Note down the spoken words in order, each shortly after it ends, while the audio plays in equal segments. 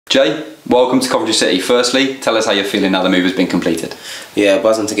Jay, welcome to Bristol City. Firstly, tell us how you're feeling now the move has been completed. Yeah,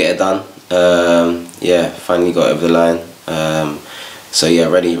 buzzing to get it done. Finally got it over the line. So yeah,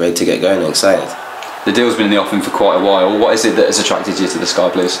 ready to get going and excited. The deal's been in the offing for quite a while. What is it that has attracted you to the Sky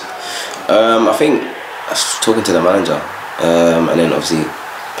Blues? I think I was talking to the manager, and then obviously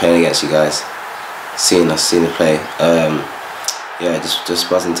playing against you guys, seeing us play. Just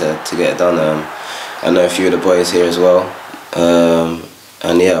buzzing to get it done. I know a few of the boys here as well.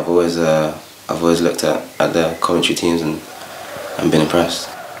 And yeah, I've always looked at the commentary teams and been impressed.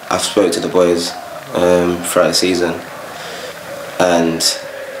 I've spoke to the boys throughout the season, and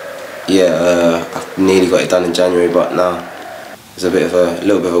yeah, I've nearly got it done in January, but now there's a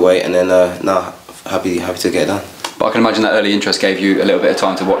little bit of a wait, and then now happy to get it done. But I can imagine that early interest gave you a little bit of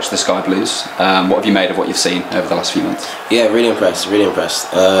time to watch the Sky Blues. What have you made of what you've seen over the last few months? Yeah, really impressed.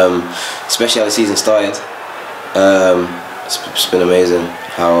 Especially how the season started. It's been amazing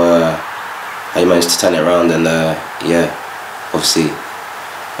how you managed to turn it around, and obviously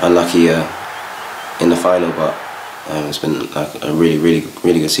unlucky in the final, but it's been like a really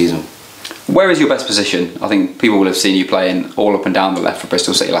good season. Where is your best position? I think people will have seen you playing all up and down the left for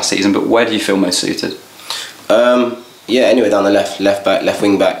Bristol City last season, but where do you feel most suited? Anyway, down the left back, left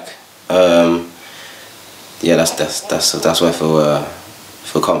wing back. That's where I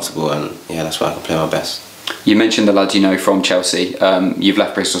feel comfortable, and yeah, that's where I can play my best. You mentioned the lads you know from Chelsea. You've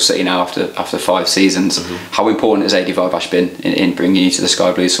left Bristol City now after 5 seasons. Mm-hmm. How important has Adi Varvash been in bringing you to the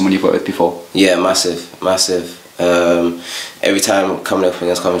Sky Blues, someone you've worked with before? Yeah, massive. Every time coming up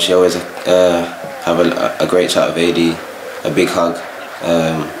against Coventry, I always have a great chat with Adi, a big hug.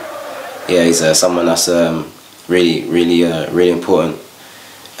 He's someone that's really important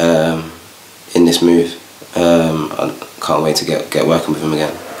in this move. I can't wait to get working with him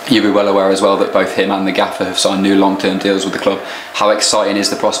again. You'll be well aware as well that both him and the gaffer have signed new long-term deals with the club. How exciting is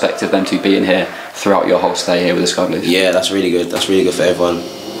the prospect of them two being here throughout your whole stay here with the Sky Blues? Yeah, that's really good. That's really good for everyone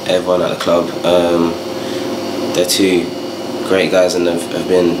at the club. They're two great guys and have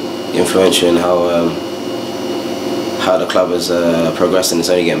been influential in how the club has progressed, and it's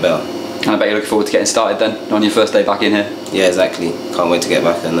only getting better. And I bet you're looking forward to getting started then on your first day back in here. Yeah, exactly. Can't wait to get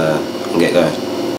back and get going.